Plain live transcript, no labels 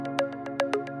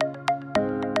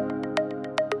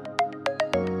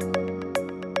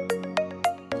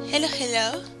Hello,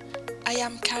 hello. I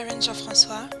am Karen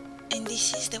Jean-François, and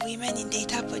this is the Women in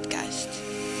Data podcast.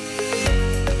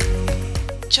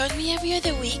 Join me every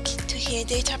other week to hear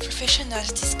data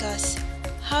professionals discuss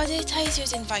how data is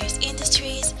used in various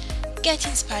industries, get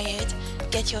inspired,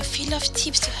 get your fill of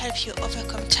tips to help you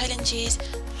overcome challenges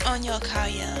on your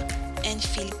career, and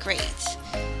feel great.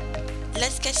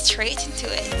 Let's get straight into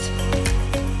it.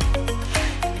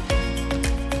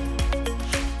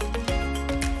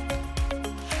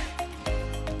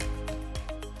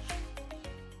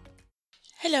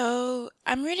 Hello,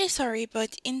 I'm really sorry,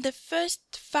 but in the first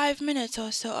 5 minutes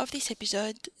or so of this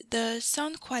episode, the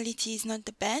sound quality is not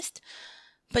the best,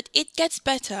 but it gets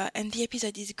better and the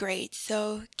episode is great,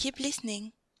 so keep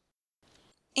listening.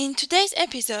 In today's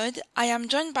episode, I am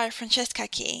joined by Francesca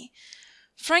Kay.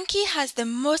 Frankie has the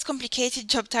most complicated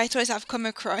job titles I've come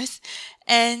across,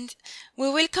 and we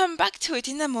will come back to it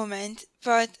in a moment,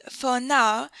 but for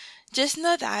now, just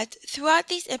know that throughout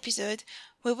this episode,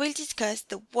 we will discuss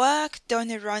the work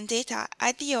done around data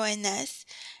at the ONS,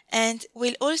 and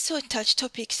we'll also touch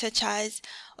topics such as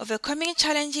overcoming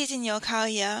challenges in your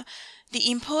career,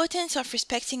 the importance of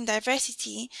respecting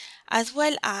diversity, as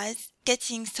well as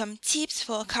getting some tips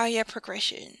for career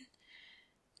progression.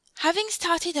 Having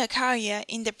started her career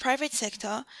in the private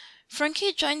sector,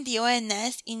 Frankie joined the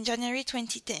ONS in January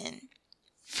 2010.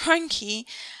 Frankie,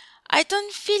 I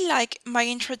don't feel like my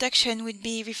introduction would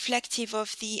be reflective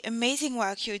of the amazing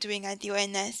work you're doing at the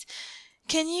ONS.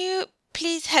 Can you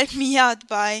please help me out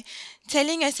by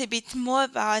telling us a bit more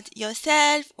about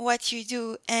yourself, what you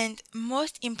do, and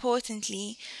most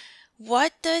importantly,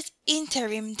 what does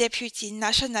Interim Deputy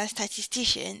National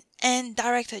Statistician and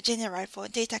Director General for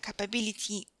Data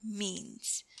Capability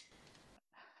means?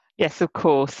 Yes, of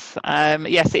course.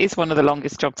 Yes, it is one of the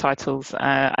longest job titles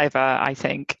ever, I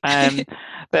think.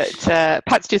 But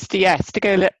perhaps just to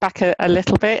go back a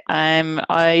little bit,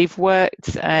 I've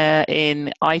worked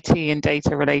in IT and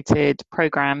data-related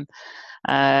program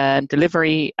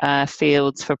delivery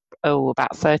fields for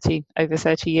about over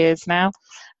 30 years now.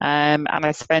 And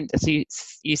I spent, as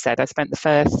you said, I spent the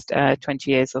first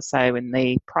 20 years or so in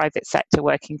the private sector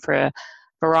working for a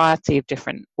variety of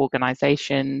different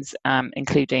organisations,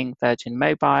 including Virgin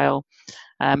Mobile,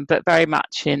 but very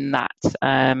much in that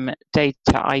data,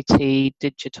 IT,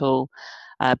 digital,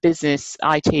 business,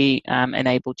 IT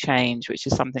enabled change, which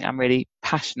is something I'm really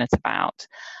passionate about.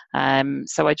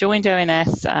 So I joined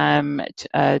ONS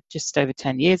just over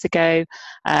 10 years ago,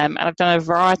 and I've done a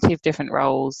variety of different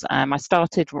roles. I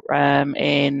started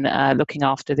in looking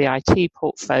after the IT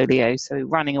portfolio, so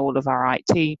running all of our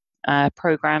IT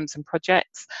programs and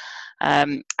projects,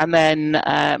 and then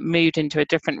moved into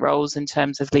different roles in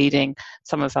terms of leading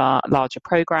some of our larger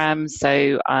programs.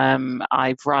 So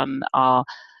I've run our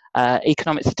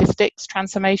economic statistics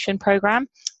transformation program,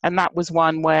 and that was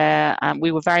one where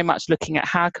we were very much looking at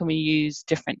how can we use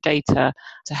different data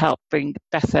to help bring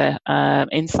better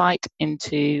insight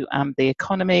into the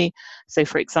economy. So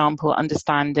for example,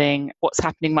 understanding what's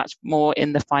happening much more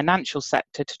in the financial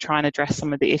sector to try and address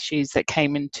some of the issues that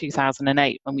came in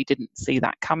 2008 when we didn't see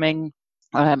that coming.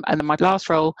 And then my last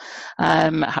role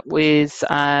was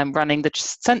running the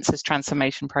census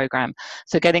transformation program,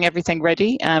 so getting everything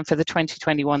ready for the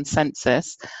 2021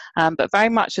 census. But very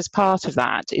much as part of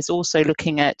that is also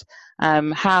looking at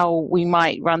how we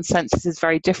might run censuses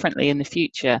very differently in the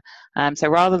future. So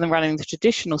rather than running the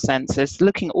traditional census,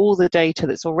 looking at all the data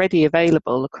that's already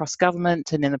available across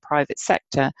government and in the private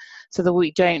sector, so that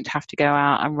we don't have to go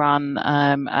out and run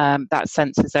that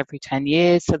census every 10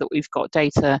 years, so that we've got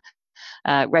data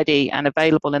ready and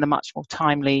available in a much more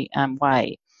timely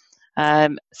way.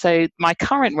 So my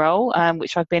current role,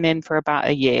 which I've been in for about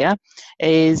a year,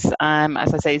 is,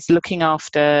 as I say, is looking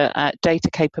after data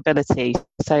capability.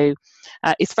 So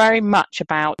it's very much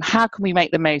about how can we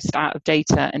make the most out of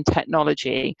data and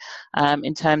technology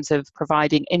in terms of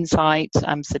providing insight,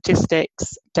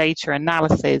 statistics, data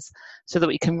analysis, so that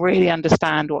we can really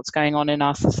understand what's going on in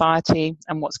our society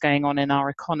and what's going on in our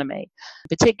economy,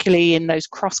 particularly in those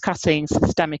cross-cutting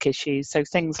systemic issues. So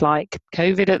things like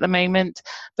COVID at the moment,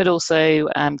 but also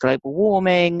global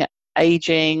warming,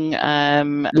 ageing,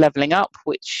 levelling up,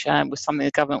 which was something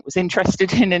the government was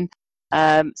interested in.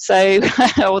 So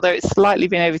although it's slightly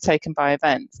been overtaken by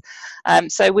events.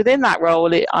 So within that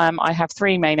role, I have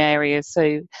three main areas.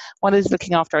 So one is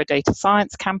looking after our data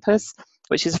science campus,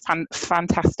 which is a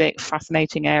fantastic,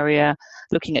 fascinating area,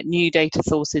 looking at new data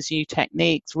sources, new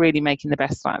techniques, really making the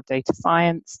best out of data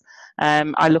science.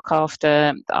 I look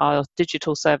after our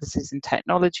digital services and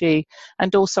technology,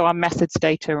 and also our methods,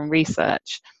 data and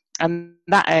research. And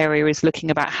that area is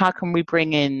looking about how can we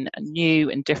bring in new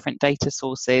and different data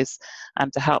sources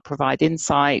to help provide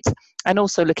insight, and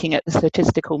also looking at the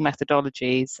statistical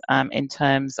methodologies in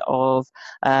terms of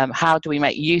how do we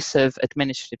make use of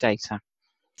administered data.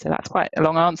 So that's quite a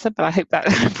long answer, but I hope that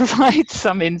provides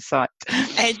some insight.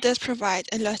 It does provide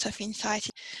a lot of insight.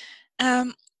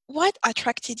 What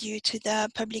attracted you to the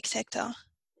public sector?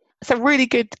 It's a really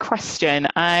good question.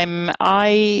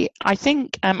 I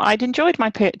think I'd enjoyed my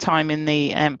time in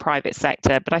the private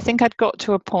sector, but I think I'd got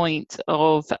to a point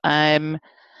of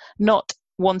not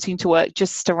wanting to work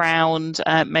just around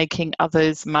making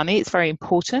others money. It's very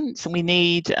important. We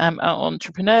need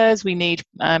entrepreneurs, we need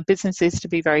businesses to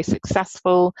be very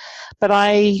successful. But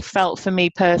I felt, for me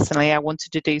personally, I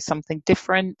wanted to do something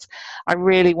different. I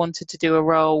really wanted to do a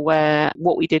role where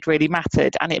what we did really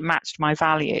mattered and it matched my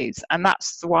values. And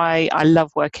that's why I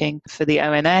love working for the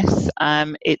ONS.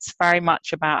 It's very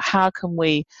much about how can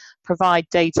we provide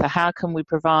data, how can we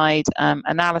provide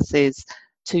analysis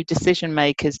to decision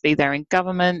makers, be they in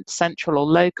government, central or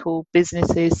local,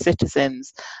 businesses,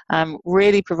 citizens,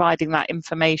 really providing that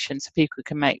information so people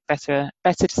can make better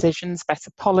decisions,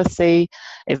 better policy,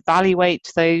 evaluate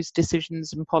those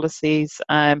decisions and policies.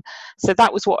 So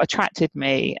that was what attracted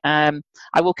me. I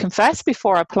will confess,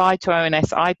 before I applied to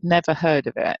ONS, I'd never heard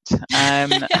of it,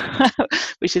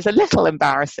 which is a little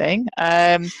embarrassing,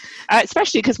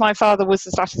 especially because my father was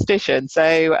a statistician.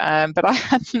 So, but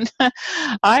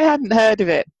I hadn't heard of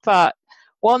it. But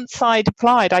once I'd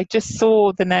applied, I just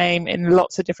saw the name in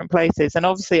lots of different places. And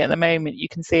obviously, at the moment, you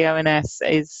can see ONS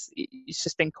it's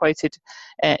just been quoted,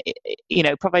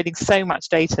 providing so much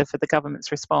data for the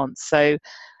government's response. So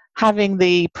having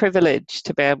the privilege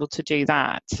to be able to do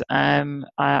that,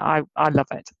 I love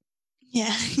it.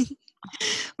 Yeah.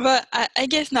 But I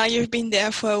guess now you've been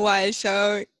there for a while,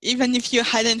 so even if you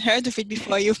hadn't heard of it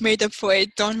before, you've made up for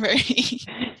it, don't worry.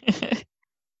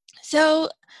 So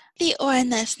the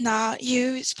ONS now,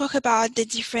 you spoke about the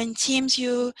different teams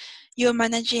you're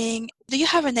managing. Do you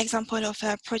have an example of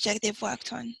a project they've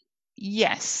worked on?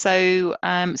 Yes, so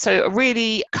a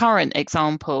really current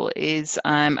example is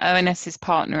ONS is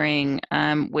partnering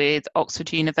with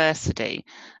Oxford University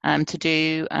to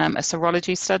do a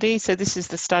serology study. So this is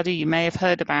the study you may have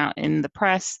heard about in the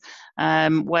press,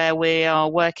 where we are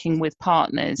working with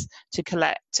partners to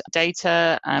collect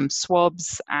data,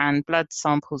 swabs and blood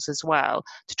samples as well,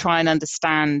 to try and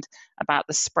understand about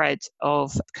the spread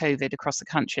of COVID across the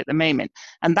country at the moment.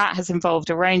 And that has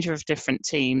involved a range of different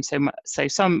teams. So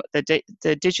some the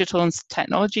digital and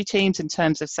technology teams in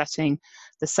terms of setting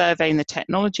the survey and the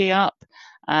technology up,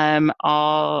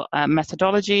 our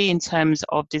methodology in terms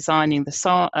of designing the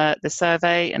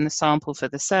survey and the sample for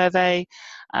the survey,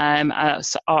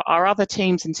 so our other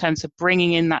teams in terms of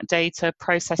bringing in that data,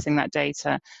 processing that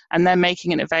data, and then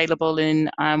making it available in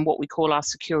what we call our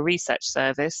secure research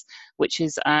service, which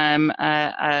is an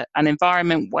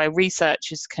environment where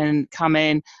researchers can come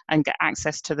in and get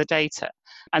access to the data.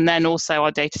 And then also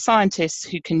our data scientists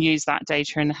who can use that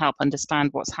data and help understand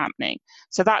what's happening.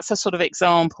 So that's a sort of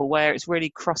example where it's really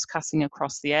cross-cutting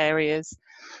across the areas.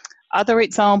 Other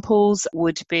examples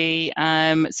would be,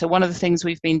 so one of the things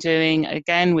we've been doing,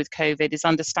 again, with COVID is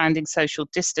understanding social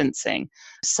distancing.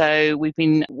 So we've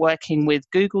been working with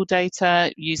Google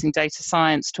data, using data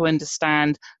science to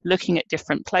understand, looking at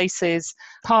different places,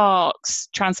 parks,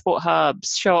 transport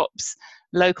hubs, shops,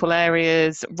 local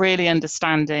areas, really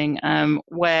understanding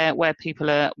where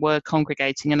people were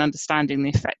congregating and understanding the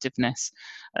effectiveness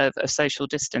of social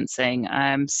distancing.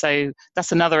 So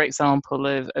that's another example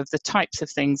of the types of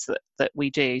things that we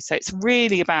do. So it's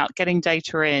really about getting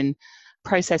data in,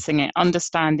 processing it,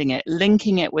 understanding it,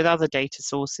 linking it with other data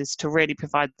sources to really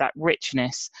provide that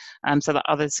richness, so that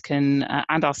others can,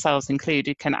 and ourselves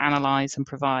included, can analyse and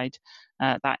provide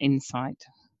that insight.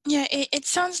 Yeah, it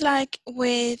sounds like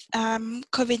with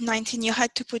COVID-19, you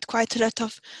had to put quite a lot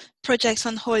of projects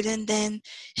on hold and then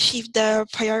shift the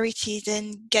priorities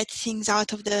and get things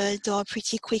out of the door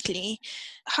pretty quickly.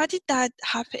 How did that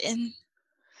happen?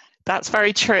 That's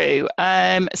very true.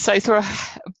 So through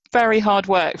very hard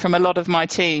work from a lot of my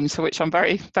teams, for which I'm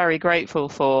very, very grateful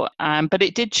for, but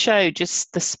it did show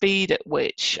just the speed at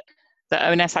which the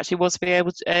ONS actually was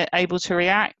able to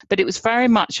react, but it was very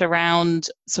much around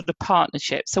sort of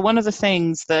partnership. So one of the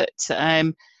things that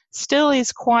still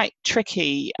is quite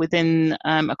tricky within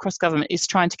across government is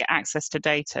trying to get access to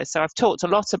data. So I've talked a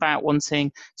lot about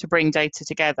wanting to bring data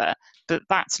together, but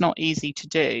that's not easy to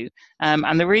do. And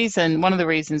one of the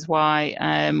reasons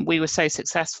why we were so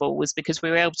successful was because we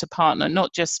were able to partner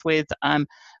not just with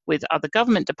other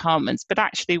government departments, but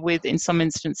actually in some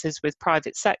instances with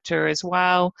private sector as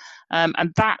well.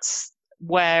 And that's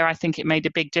where I think it made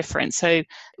a big difference. So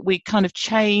we kind of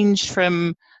changed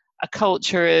from a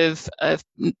culture of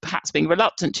perhaps being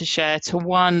reluctant to share to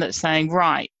one that's saying,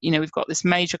 right, we've got this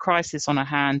major crisis on our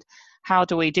hand. How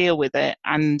do we deal with it?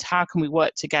 And how can we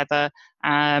work together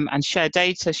and share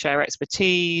data, share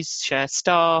expertise, share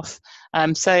staff?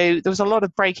 So there was a lot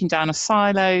of breaking down of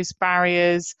silos,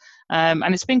 barriers,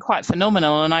 and it's been quite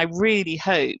phenomenal. And I really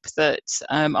hope that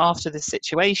after this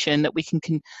situation that we can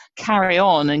carry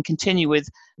on and continue with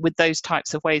those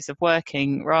types of ways of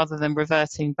working rather than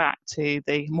reverting back to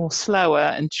the more slower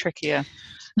and trickier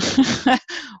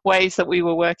ways that we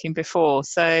were working before.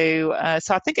 So I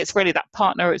think it's really that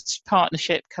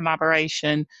partnership,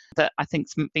 collaboration that I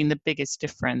think's been the biggest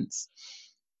difference.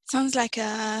 Sounds like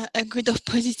a good of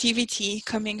positivity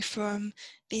coming from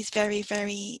this very,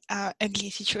 very ugly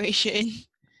situation.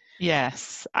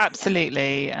 Yes,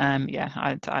 absolutely.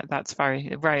 That's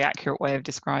a very accurate way of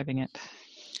describing it.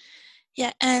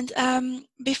 Yeah, and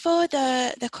before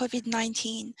the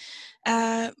COVID-19,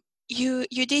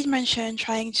 you did mention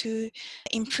trying to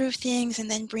improve things and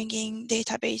then bringing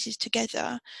databases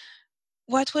together.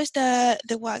 What was the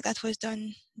work that was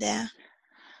done there?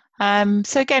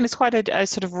 So again, it's quite a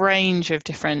sort of range of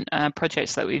different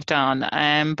projects that we've done.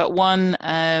 But one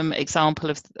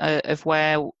example of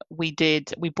where we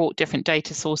brought different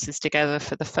data sources together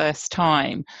for the first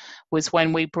time was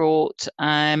when we brought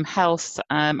health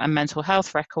and mental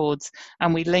health records,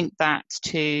 and we linked that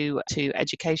to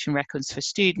education records for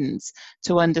students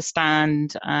to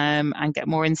understand and get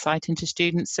more insight into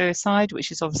student suicide, which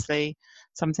is obviously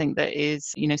something that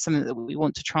is, something that we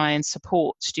want to try and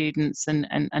support students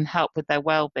and help with their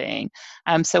well-being.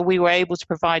 So we were able to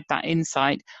provide that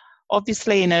insight,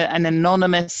 obviously in an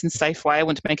anonymous and safe way. I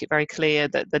want to make it very clear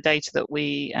that the data that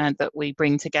we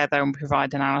bring together and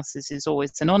provide analysis is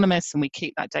always anonymous, and we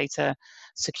keep that data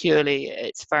securely.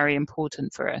 It's very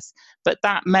important for us. But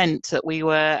that meant that we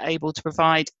were able to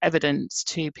provide evidence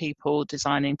to people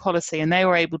designing policy, and they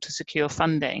were able to secure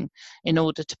funding in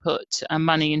order to put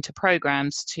money into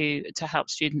programs to help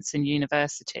students in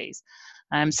universities.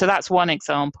 So that's one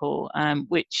example,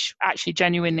 which actually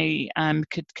genuinely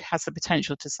has the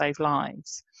potential to save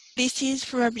lives. This is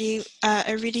probably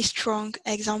a really strong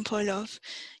example of,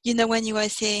 when you were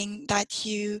saying that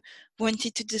you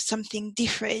wanted to do something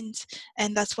different,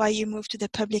 and that's why you moved to the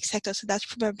public sector. So that's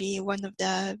probably one of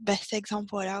the best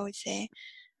examples, I would say.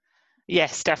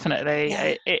 Yes, definitely.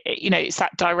 Yeah. It's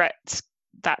that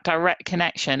direct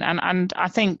connection, and I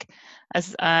think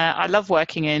as I love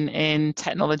working in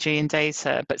technology and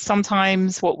data, but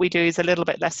sometimes what we do is a little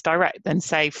bit less direct than,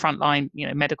 say, frontline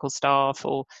medical staff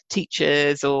or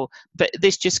teachers, but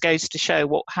this just goes to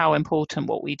show how important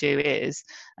what we do is,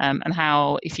 and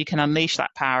how if you can unleash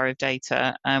that power of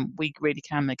data, we really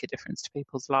can make a difference to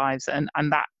people's lives, and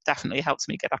that definitely helps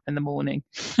me get up in the morning.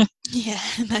 Yeah,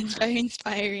 that's very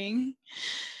inspiring.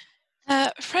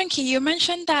 Frankie, you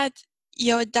mentioned that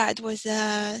your dad was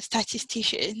a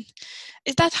statistician.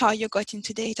 Is that how you got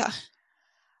into data?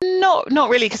 Not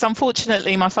really, because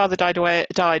unfortunately my father died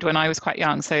when I was quite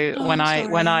young. So Oh, when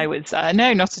I'm I sorry. was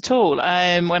no, not at all.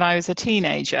 When I was a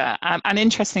teenager, and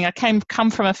interesting, I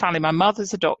come from a family. My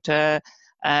mother's a doctor.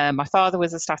 My father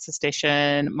was a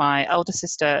statistician. My elder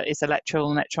sister is electrical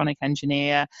and electronic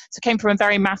engineer. So I came from a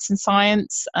very maths and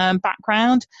science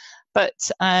background.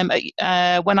 But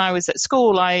when I was at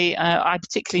school, I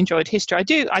particularly enjoyed history.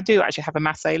 I do actually have a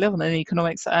maths A level and an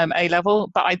economics A level,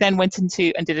 but I then went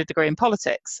into and did a degree in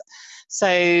politics.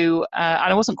 So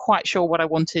and I wasn't quite sure what I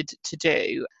wanted to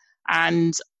do,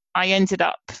 and I ended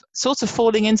up sort of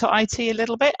falling into IT a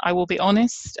little bit, I will be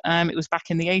honest. It was back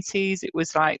in the 80s. It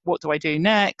was like, what do I do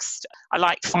next? I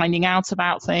like finding out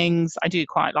about things. I do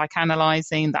quite like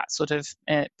analysing that sort of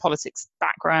politics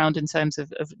background in terms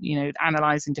of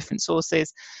analysing different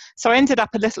sources. So I ended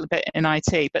up a little bit in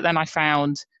IT, but then I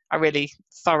found I really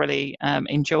thoroughly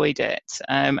enjoyed it.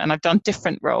 And I've done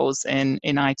different roles in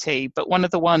IT, but one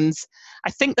of the ones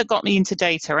I think that got me into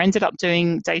data, I ended up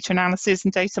doing data analysis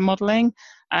and data modelling.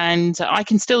 And I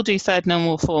can still do third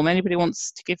normal form. Anybody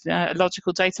wants to give a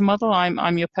logical data model,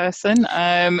 I'm your person.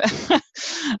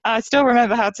 I still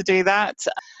remember how to do that.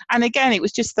 And again, it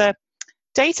was just the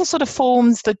data sort of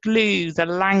forms the glue, the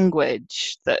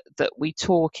language that we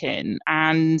talk in.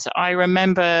 And I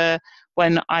remember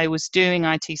when I was doing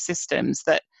IT systems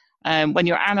that when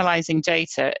you're analysing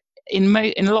data, in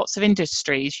lots of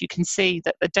industries, you can see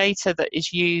that the data that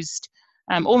is used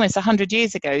almost 100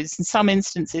 years ago, in some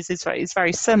instances, is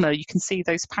very similar. You can see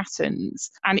those patterns,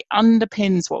 and it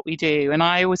underpins what we do. And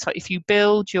I always thought, if you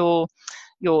build your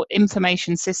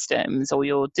information systems or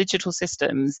your digital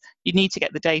systems, you need to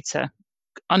get the data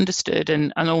understood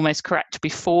and almost correct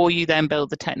before you then build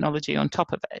the technology on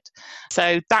top of it.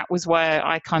 So that was where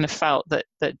I kind of felt that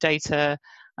data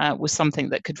was something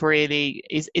that could really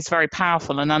is very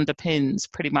powerful and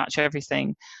underpins pretty much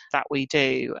everything that we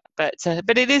do. But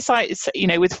it is like, you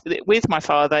know, with my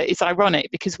father, it's ironic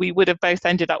because we would have both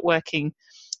ended up working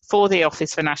for the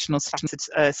Office for National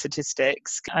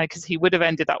Statistics because he would have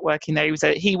ended up working there.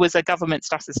 He was a government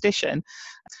statistician.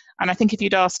 And I think if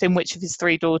you'd asked him which of his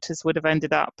 3 daughters would have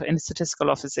ended up in a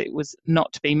statistical office, it was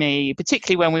not to be me,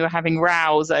 particularly when we were having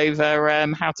rows over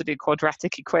how to do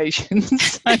quadratic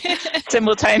equations,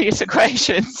 simultaneous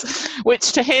equations,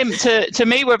 which to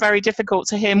me were very difficult.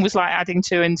 To him was like adding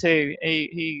 2 and 2.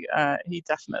 He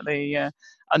definitely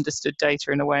understood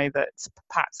data in a way that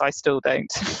perhaps I still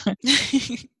don't.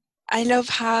 I love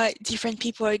how different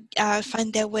people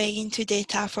find their way into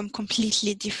data from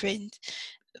completely different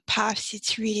paths.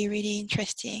 It's really, really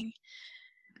interesting.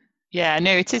 Yeah,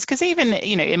 no, it is, because even,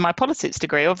 you know, in my politics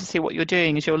degree, obviously what you're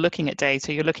doing is you're looking at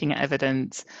data, you're looking at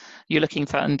evidence, you're looking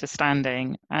for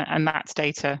understanding, and that's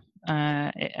data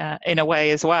in a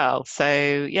way as well.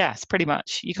 So yes, pretty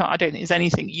much I don't think there's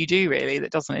anything you do really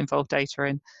that doesn't involve data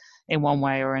in one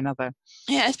way or another.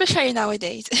 Yeah, especially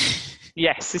nowadays.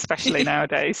 Yes, especially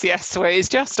nowadays. Yes, where it's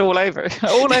just all over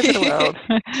the world.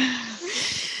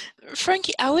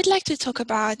 Frankie, I would like to talk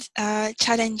about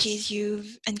challenges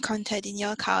you've encountered in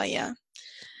your career.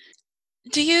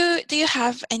 Do you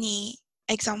have any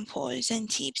examples and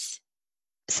tips?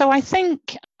 So I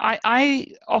think I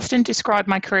often describe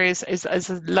my careers as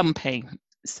lumpy.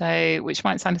 So, which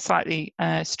might sound a slightly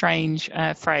strange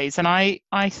phrase. And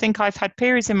I think I've had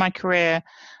periods in my career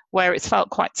where it's felt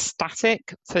quite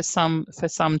static for some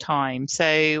time.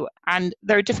 So, and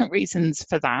there are different reasons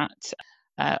for that.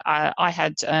 I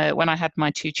had when I had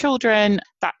my 2 children,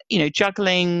 that, you know,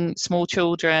 juggling small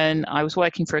children. I was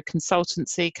working for a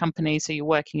consultancy company, so you're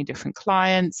working with different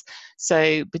clients.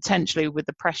 So potentially with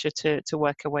the pressure to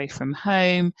work away from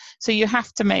home, so you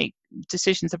have to make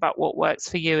decisions about what works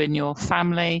for you and your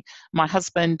family. My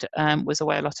husband was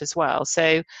away a lot as well.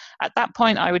 So at that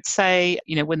point, I would say,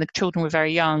 you know, when the children were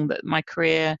very young, that my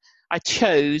career, I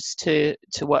chose to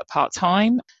work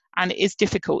part-time. And it is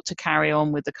difficult to carry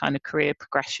on with the kind of career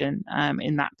progression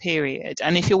in that period.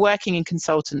 And if you're working in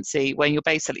consultancy, when you're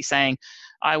basically saying,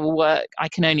 I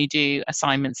can only do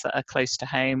assignments that are close to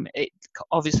home, it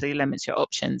obviously limits your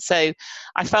options. So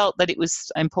I felt that it was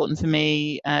important for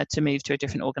me to move to a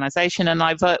different organisation. And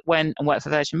I went and worked for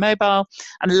Virgin Mobile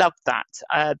and loved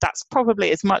that. That's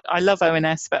probably as much, I love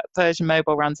ONS, but Virgin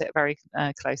Mobile runs it a very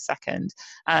close second.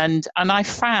 And I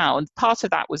found part of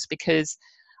that was because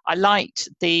I liked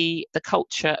the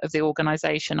culture of the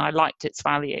organisation. I liked its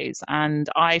values, and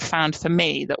I found for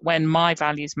me that when my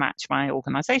values match my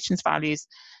organisation's values,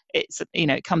 it's, you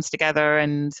know, it comes together,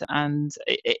 and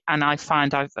I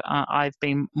find I've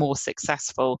been more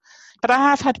successful. But I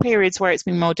have had periods where it's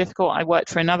been more difficult. I worked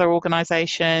for another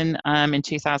organisation in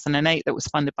 2008 that was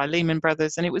funded by Lehman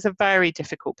Brothers, and it was a very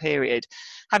difficult period.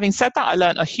 Having said that, I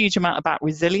learned a huge amount about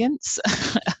resilience,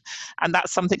 and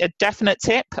that's a definite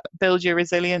tip: build your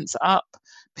resilience up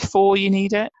before you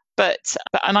need it.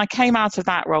 And I came out of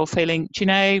that role feeling, do you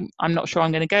know, I'm not sure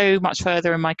I'm going to go much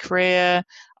further in my career.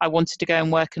 I wanted to go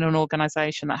and work in an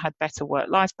organisation that had better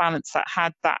work-life balance, that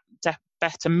had that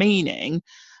better meaning.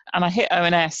 And I hit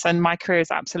ONS, and my career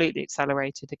has absolutely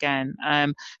accelerated again.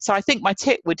 So I think my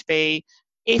tip would be,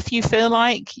 if you feel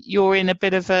like you're in a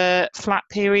bit of a flat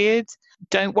period,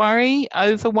 don't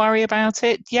over worry about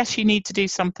it. Yes, you need to do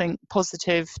something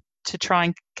positive to try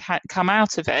and come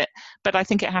out of it, but I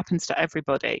think it happens to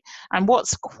everybody. And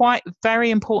what's quite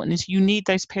very important is you need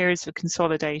those periods of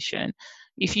consolidation.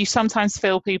 If you sometimes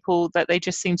feel people that they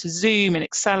just seem to zoom and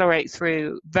accelerate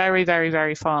through very, very,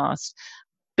 very fast,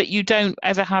 but you don't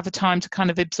ever have a time to kind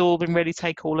of absorb and really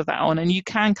take all of that on, and you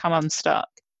can come unstuck.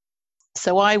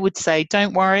 So I would say,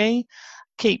 don't worry,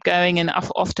 keep going, and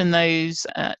often those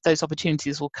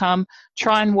opportunities will come.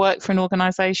 Try and work for an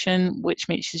organisation which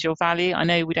matches your value. I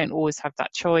know we don't always have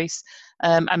that choice,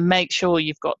 and make sure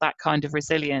you've got that kind of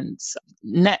resilience.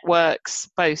 Networks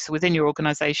both within your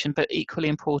organisation, but equally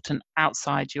important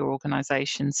outside your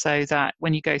organisation, so that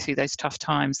when you go through those tough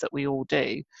times that we all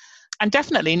do. And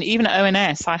definitely, even at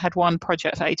ONS, I had one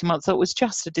project for 18 months that was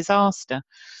just a disaster.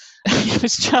 It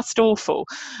was just awful.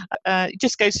 It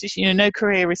just goes to, you know, no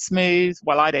career is smooth.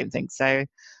 Well, I don't think so.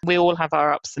 We all have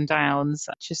our ups and downs.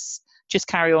 Just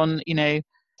carry on, you know,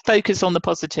 focus on the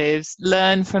positives,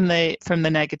 learn from the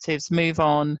negatives, move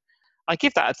on. I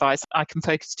give that advice. I can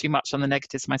focus too much on the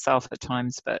negatives myself at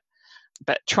times, but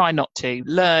but try not to.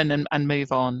 Learn and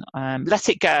move on. Let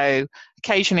it go.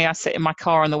 Occasionally I sit in my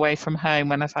car on the way from home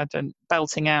when I've had a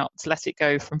belting out to Let It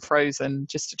Go from Frozen,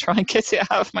 just to try and get it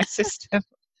out of my system.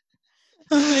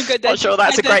 Oh my God, Not sure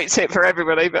that's a great tip for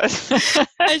everybody, but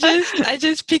I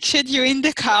just pictured you in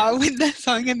the car with that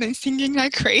song and then singing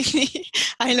like crazy.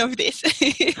 I love this.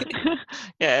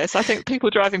 Yes, I think people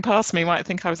driving past me might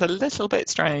think I was a little bit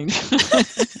strange.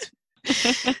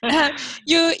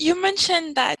 You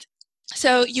mentioned that,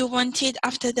 so you wanted,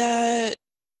 after the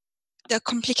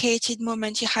complicated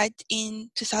moment you had in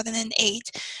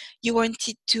 2008, you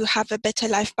wanted to have a better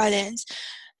life balance.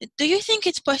 Do you think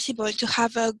it's possible to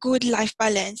have a good life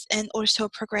balance and also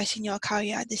progress in your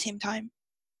career at the same time?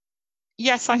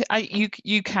 Yes,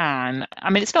 you can. I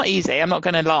mean, it's not easy, I'm not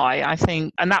going to lie. I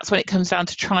think, and that's when it comes down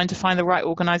to trying to find the right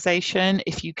organisation,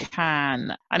 if you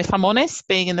can. And if I'm honest,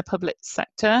 being in the public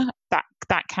sector,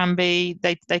 that can be,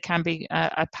 they can be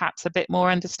perhaps a bit more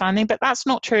understanding, but that's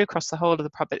not true across the whole of the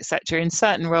public sector. In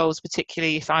certain roles,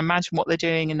 particularly if I imagine what they're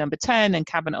doing in Number 10 and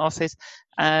Cabinet Office,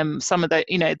 some of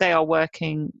the, they are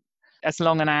working as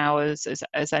long an hours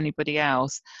as anybody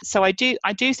else. So I do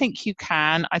think you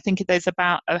can. I think there's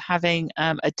about having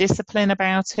a discipline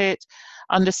about it,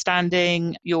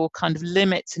 understanding your kind of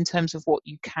limits in terms of what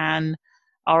you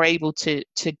are able to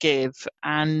give,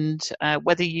 and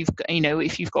whether you've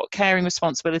if you've got caring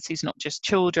responsibilities, not just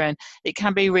children, it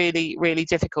can be really, really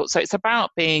difficult. So it's about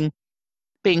being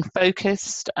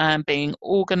focused, being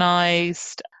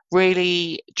organized,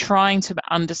 really trying to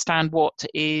understand what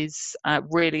is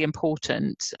really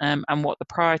important, and what the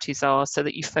priorities are, so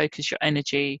that you focus your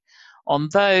energy on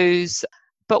those.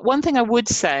 But one thing I would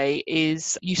say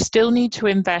is you still need to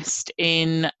invest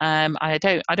in, I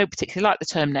don't particularly like the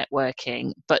term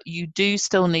networking, but you do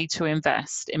still need to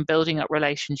invest in building up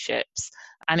relationships.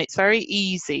 And it's very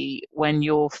easy when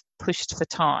you're pushed for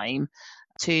time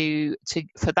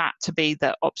for that to be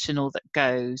the optional that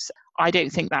goes. I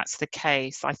don't think that's the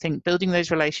case. I think building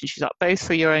those relationships up, both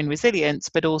for your own resilience,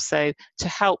 but also to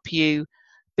help you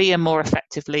be a more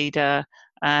effective leader,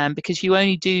 because you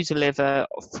only do deliver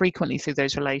frequently through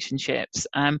those relationships.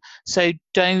 So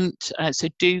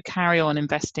do carry on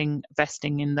investing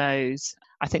in those.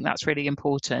 I think that's really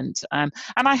important. And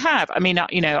I have, I mean,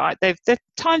 the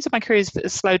times of my career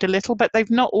have slowed a little, but they've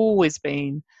not always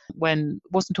been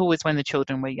wasn't always when the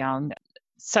children were young.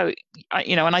 So,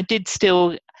 and I did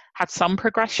still have some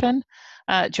progression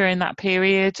during that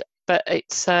period, but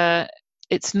it's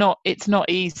not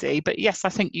easy. But yes, I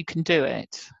think you can do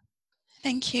it.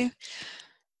 Thank you.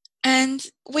 And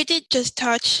we did just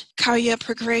touch career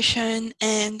progression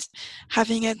and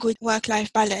having a good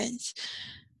work-life balance.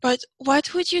 But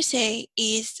what would you say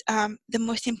is the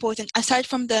most important, aside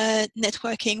from the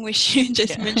networking, which you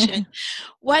just mentioned,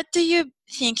 what do you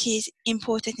think is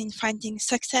important in finding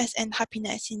success and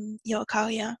happiness in your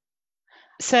career?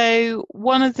 So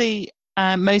one of the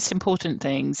most important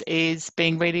things is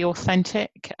being really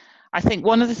authentic. I think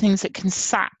one of the things that can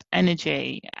sap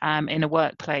energy in a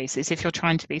workplace is if you're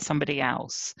trying to be somebody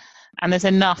else. And there's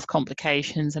enough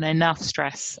complications and enough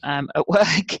stress at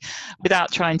work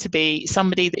without trying to be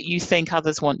somebody that you think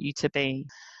others want you to be.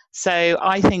 So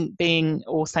I think being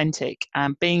authentic,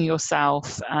 being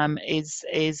yourself,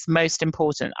 is most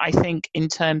important. I think in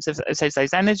terms of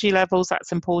those energy levels,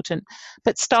 that's important.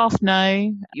 But staff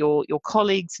know, your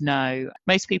colleagues know.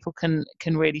 Most people can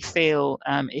really feel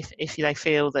if they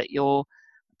feel that you're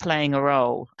playing a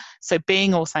role. So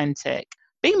being authentic,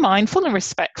 being mindful and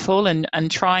respectful,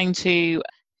 and trying to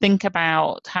think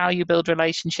about how you build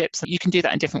relationships. You can do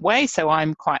that in different ways. So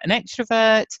I'm quite an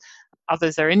extrovert.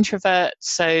 Others are introverts,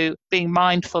 so being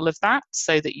mindful of that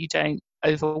so that you don't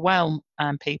overwhelm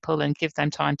people, and give them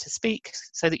time to speak,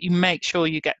 so that you make sure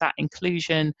you get that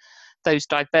inclusion, those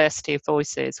diversity of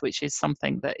voices, which is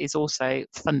something that is also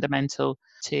fundamental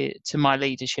to my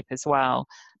leadership as well.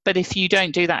 But if you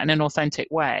don't do that in an authentic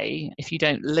way, if you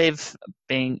don't live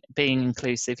being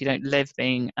inclusive, you don't live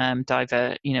being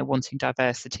wanting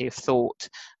diversity of thought,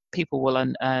 people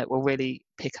will really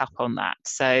pick up on that.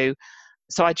 So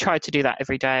I try to do that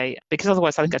every day, because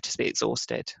otherwise I think I'd just be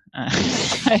exhausted.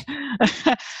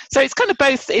 So it's kind of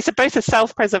both. It's both a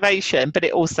self-preservation, but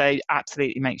it also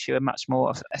absolutely makes you a much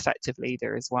more effective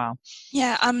leader as well.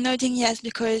 Yeah, I'm nodding yes,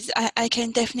 because I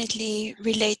can definitely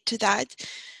relate to that.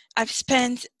 I've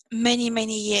spent many,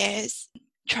 many years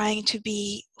trying to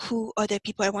be who other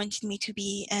people wanted me to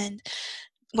be, and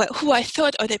who I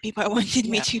thought other people wanted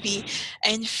me to be,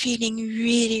 and feeling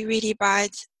really, really bad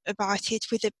about it,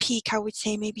 with a peak, I would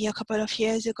say maybe a couple of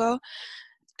years ago,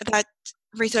 that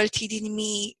resulted in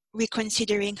me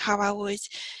reconsidering how I was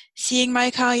seeing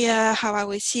my career, how I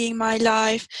was seeing my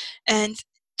life, and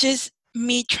just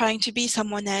me trying to be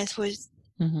someone else was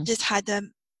just had a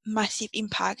massive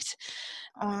impact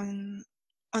on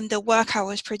the work I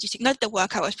was producing. Not the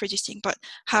work I was producing, but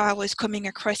how I was coming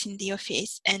across in the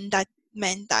office, and that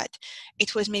meant that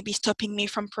it was maybe stopping me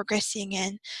from progressing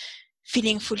and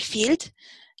feeling fulfilled.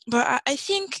 But I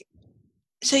think,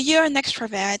 so you're an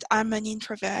extrovert, I'm an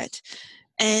introvert,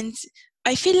 and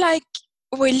I feel like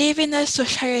we live in a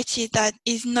society that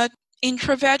is not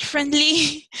introvert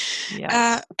friendly.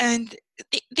 Yeah. And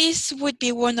this would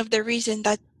be one of the reasons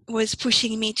that was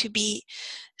pushing me to be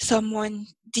someone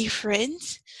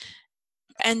different.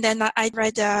 And then I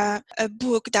read a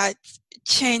book that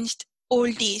changed all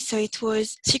this. So it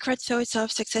was Secret Thoughts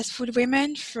of Successful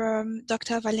Women from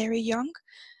Dr. Valerie Young.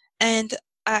 And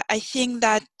I think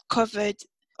that covered,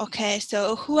 okay,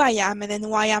 so who I am, and then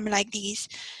why I'm like this,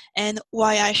 and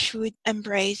why I should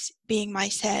embrace being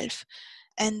myself.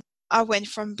 And I went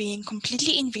from being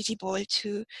completely invisible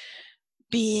to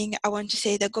being, I want to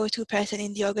say, the go-to person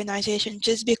in the organization,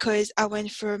 just because I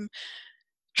went from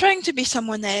trying to be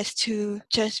someone else to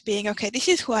just being, okay, this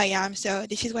is who I am, so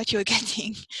this is what you're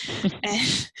getting.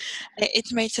 And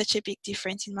it made such a big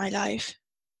difference in my life.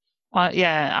 Well,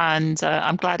 yeah, and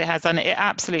I'm glad it has, and it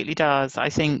absolutely does. I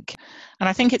think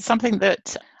it's something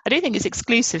that I don't think is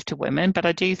exclusive to women, but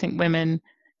I do think women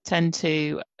tend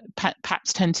to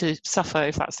perhaps suffer,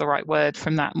 if that's the right word,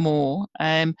 from that more.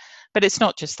 But it's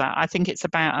not just that. I think it's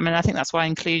about. I mean, I think that's why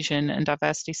inclusion and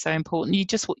diversity is so important.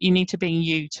 You need to be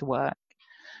you to work.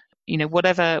 You know,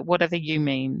 whatever you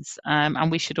means, and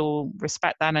we should all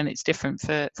respect that, and it's different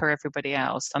for everybody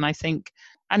else. And I think,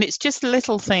 and it's just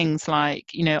little things like,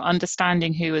 you know,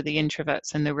 understanding who are the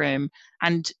introverts in the room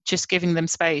and just giving them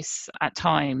space at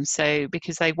times. So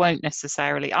because they won't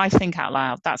necessarily, I think out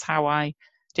loud. That's how I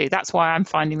do. That's why I'm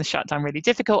finding the shutdown really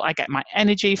difficult. I get my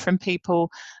energy from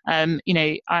people. You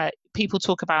know, people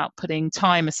talk about putting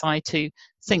time aside to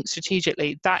think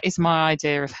strategically. That is my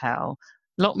idea of hell.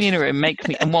 Lock me in a room, make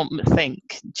me and want me to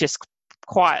think just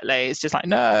quietly. It's just like,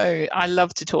 no, I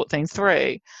love to talk things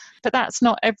through. But that's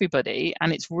not everybody.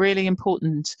 And it's really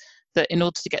important that in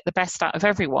order to get the best out of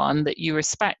everyone, that you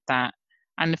respect that.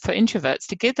 And for introverts,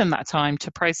 to give them that time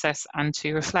to process and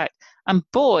to reflect. And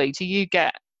boy, do you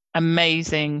get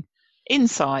amazing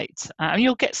insight. And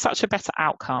you'll get such a better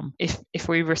outcome if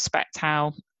we respect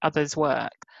how others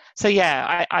work. So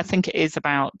yeah, I think it is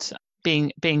about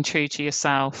being true to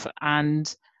yourself,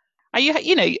 and you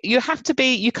have to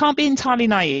be, you can't be entirely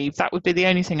naive. That would be the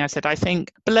only thing I said. I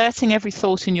think blurting every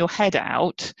thought in your head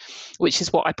out, which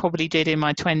is what I probably did in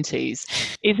my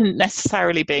 20s, isn't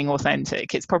necessarily being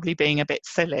authentic. It's probably being a bit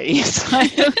silly.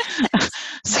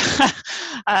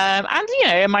 And you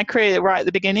know, in my career right at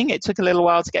the beginning, it took a little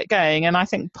while to get going, and I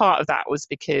think part of that was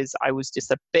because I was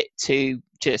just a bit too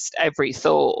just every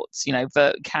thought, you know,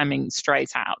 coming straight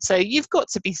out. So you've got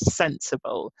to be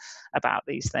sensible about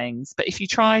these things. But if you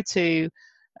try to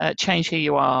change who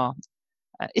you are,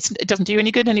 it doesn't do you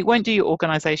any good, and it won't do your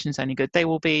organisations any good. They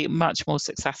will be much more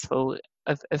successful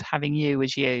of having you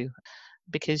as you,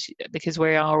 because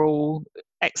we are all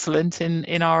excellent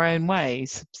in our own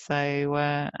ways. So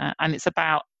and it's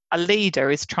about, a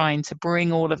leader is trying to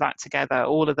bring all of that together,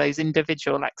 all of those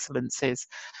individual excellences,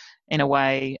 in a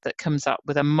way that comes up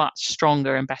with a much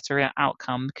stronger and better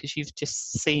outcome, because you've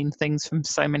just seen things from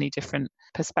so many different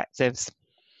perspectives.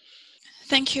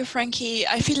 Thank you, Frankie.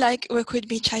 I feel like we could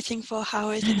be chatting for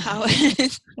hours and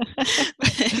hours.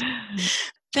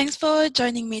 Thanks for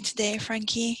joining me today,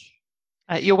 Frankie.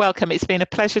 You're welcome. It's been a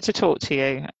pleasure to talk to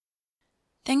you.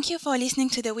 Thank you for listening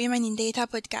to the Women in Data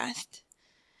podcast.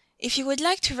 If you would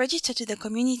like to register to the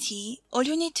community, all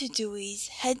you need to do is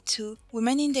head to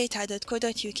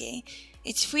womenindata.co.uk.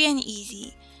 It's free and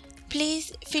easy.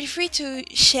 Please feel free to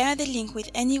share the link with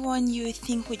anyone you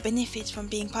think would benefit from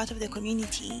being part of the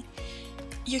community.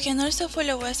 You can also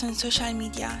follow us on social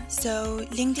media, so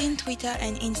LinkedIn, Twitter,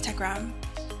 and Instagram.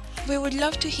 We would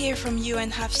love to hear from you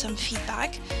and have some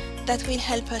feedback that will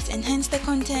help us enhance the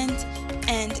content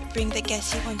and bring the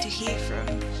guests you want to hear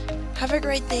from. Have a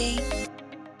great day.